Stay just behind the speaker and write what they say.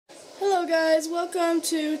Hello guys, welcome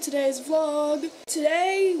to today's vlog.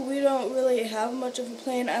 Today we don't really have much of a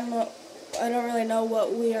plan. I don't really know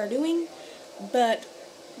what we are doing, but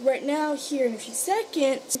right now here in a few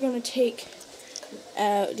seconds we're gonna take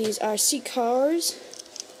these RC cars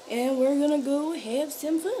and we're gonna go have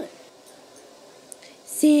some fun.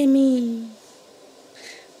 Sammy,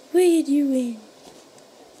 what are you doing?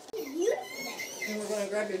 And we're going to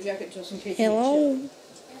grab your jacket just in case. Hello?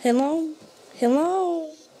 Hello? Hello?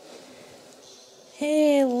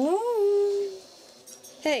 Hello?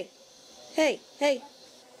 Hey. Hey. Hey.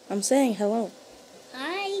 I'm saying hello.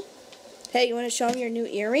 Hi. Hey, you want to show me your new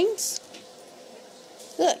earrings?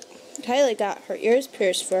 Look, Kylie got her ears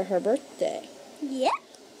pierced for her birthday. Yeah.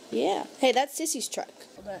 Yeah. Hey, that's Sissy's truck.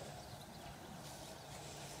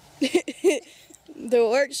 The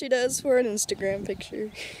work she does for an Instagram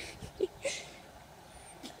picture.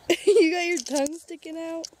 You got your tongue sticking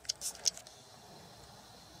out?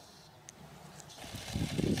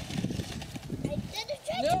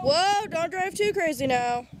 No. Whoa, don't drive too crazy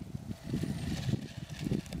now.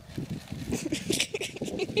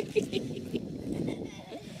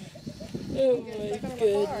 Oh my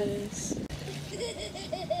goodness.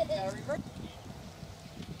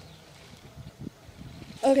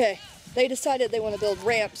 Okay, they decided they want to build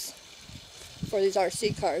ramps for these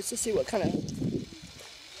RC cars to see what kind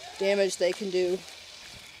of damage they can do.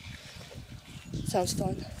 Sounds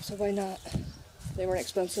fun, so why not? They weren't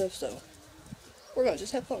expensive, so we're gonna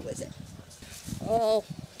just have fun with it. Oh,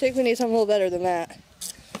 I think we need something a little better than that.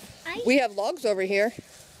 We have logs over here.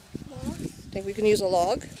 Think we can use a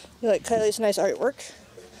log? You like Kylie's nice artwork?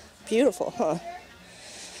 Beautiful, huh?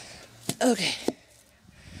 Okay,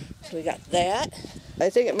 so we got that. I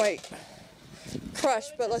think it might crush,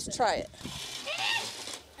 but let's try it.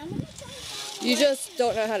 You just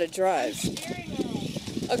don't know how to drive.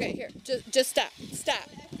 Okay, here, just stop, stop.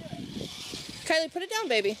 Kylie, put it down,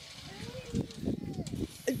 baby.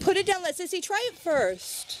 Put it down, let Sissy try it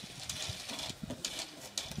first.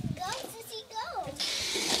 Go, Sissy, go.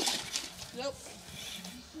 Nope.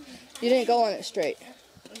 You didn't go on it straight.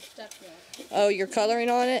 I'm stuck now. Oh, you're coloring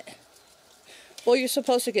on it? Well, you're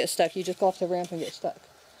supposed to get stuck. You just go off the ramp and get stuck.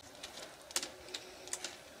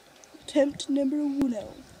 Attempt number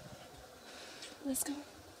uno. Let's go.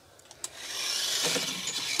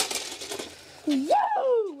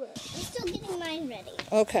 Whoa! I'm still getting mine ready.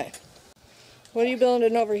 Okay. What are you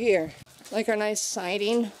building over here? Like our nice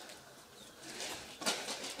siding?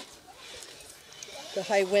 The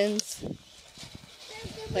high winds?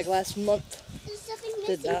 Like last month? There's something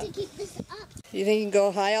Did missing that. to keep this up. You think you can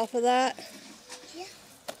go high off of that? Yeah.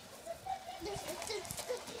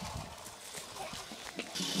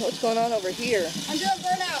 What's going on over here? I'm doing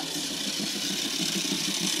burnout.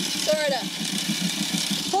 Sorta.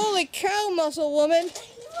 Holy cow, muscle woman!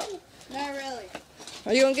 Not really.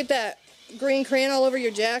 Are you gonna get that green crayon all over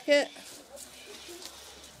your jacket?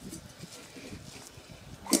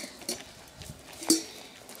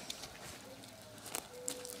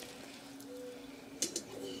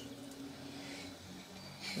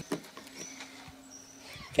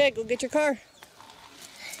 Okay, go get your car.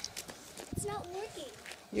 It's not working.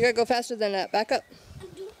 You gotta go faster than that. Back up.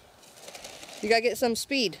 You gotta get some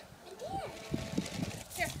speed.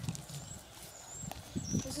 Here.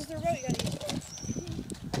 This is the road you gotta use for.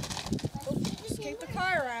 Just take the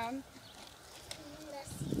car around. Let's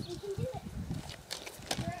see if we can do it.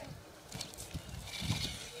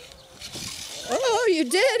 Oh, you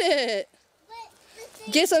did it! But the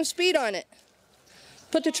thing Get some speed on it.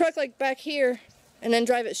 Put the truck like back here and then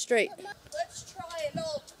drive it straight. Let's try an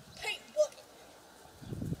old paint book.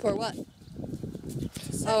 For what?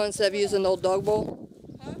 Oh, instead of using the old dog bowl?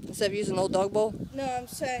 Huh? Instead of using the old dog bowl? No, I'm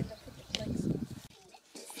saying to put the legs.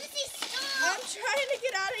 Sissy, stop! I'm trying to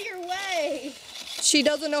get out of your way. She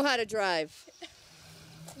doesn't know how to drive.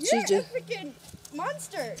 You're She a freaking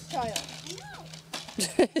monster child. she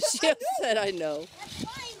just said I know. That's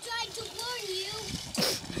why I'm trying to warn you.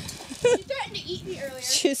 She threatened to eat me earlier.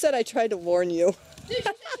 She said I tried to warn you. Dude, she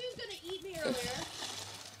said she was gonna eat me earlier.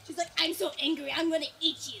 She's like, I'm so angry, I'm gonna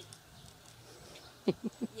eat you.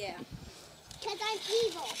 Yeah, Because I'm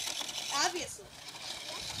evil. obviously.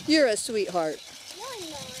 You're a sweetheart. No, I'm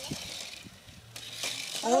not.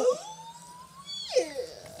 Oh. You're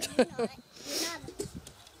not. You're not.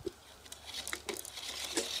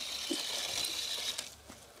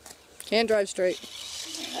 Can't drive straight.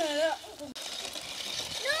 No!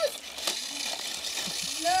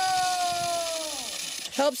 No!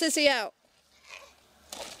 Help Sissy out.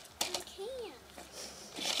 I can't.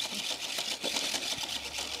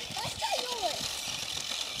 Let's try yours.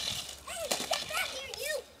 Hey, step back here,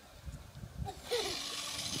 you!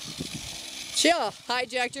 She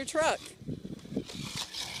hijacked your truck.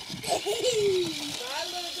 Bye,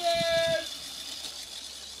 little bird.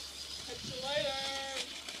 Catch you later.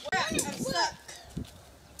 What? I'm stuck.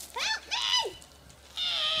 Help me!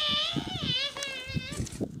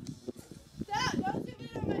 Stop! Don't zoom in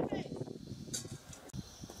on my face.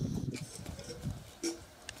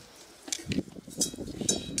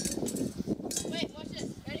 Wait, watch this.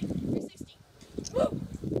 Ready? 360. Woo!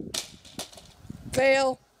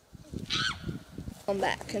 Fail. Come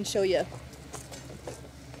back and show you.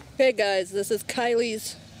 Okay guys, this is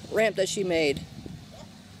Kylie's ramp that she made.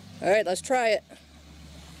 Alright, let's try it.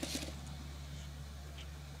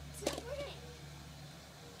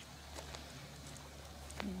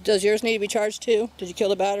 Does yours need to be charged too? Did you kill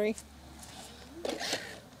the battery?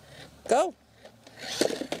 Go!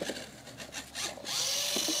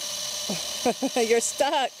 You're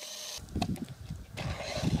stuck!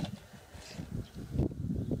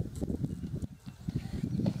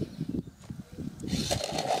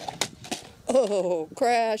 Oh,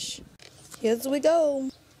 crash. Here we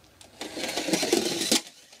go.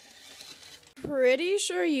 Pretty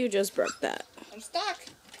sure you just broke that. I'm stuck.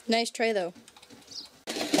 Nice tray though.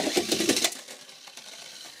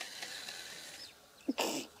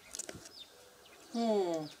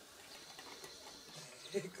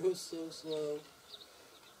 It goes so slow.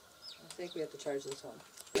 I think we have to charge this one.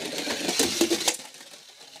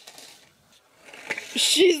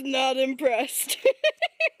 She's not impressed.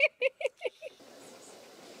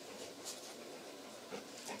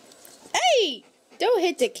 Hey! Don't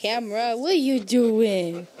hit the camera. What are you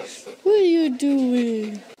doing? What are you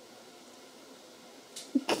doing?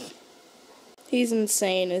 He's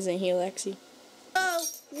insane, isn't he, Lexi? Whoa!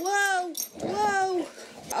 Whoa! Whoa!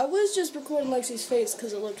 I was just recording Lexi's face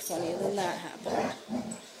because it looked funny, and then that happened.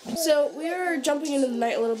 So, we are jumping into the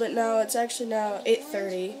night a little bit now. It's actually now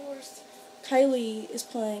 8:30. Kylie is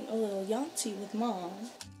playing a little Yahtzee with Mom.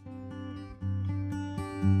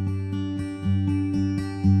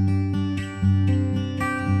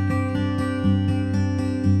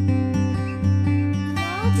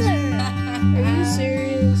 Are you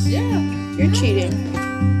serious? Yeah. You're cheating.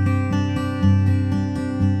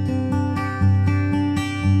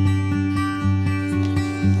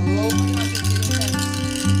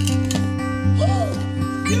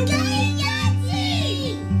 I'm getting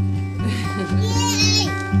Yahtzee! Yay!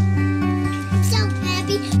 I'm so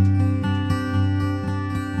happy.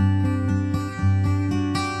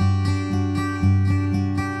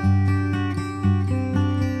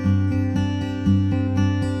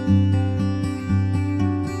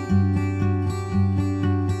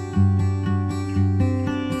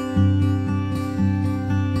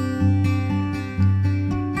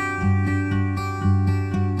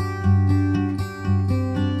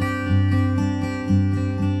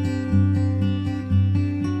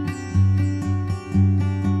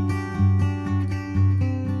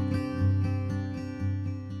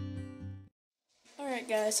 Alright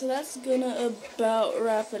guys, so that's gonna about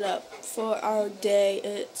wrap it up for our day.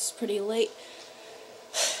 It's pretty late.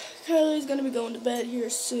 Kylie's gonna be going to bed here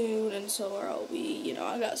soon, and so I'll be, you know,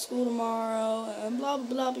 I got school tomorrow, and blah blah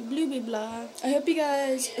blah blah blah blah blah. I hope you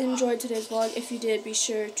guys enjoyed today's vlog. If you did, be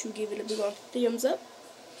sure to give it a big old thumbs up.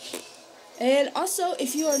 And also,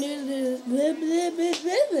 if you are new to this,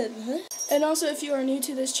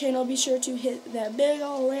 this channel, be sure to hit that big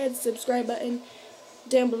old red subscribe button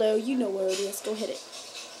down below. You know where it is. Go hit it.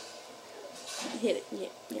 Hit it.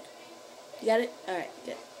 Yeah. You got it? Alright,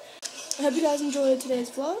 good. I hope you guys enjoyed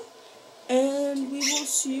today's vlog. And we will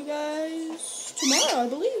see you guys tomorrow, I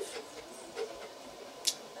believe.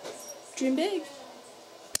 Dream big.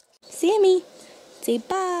 Sammy, say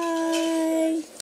bye.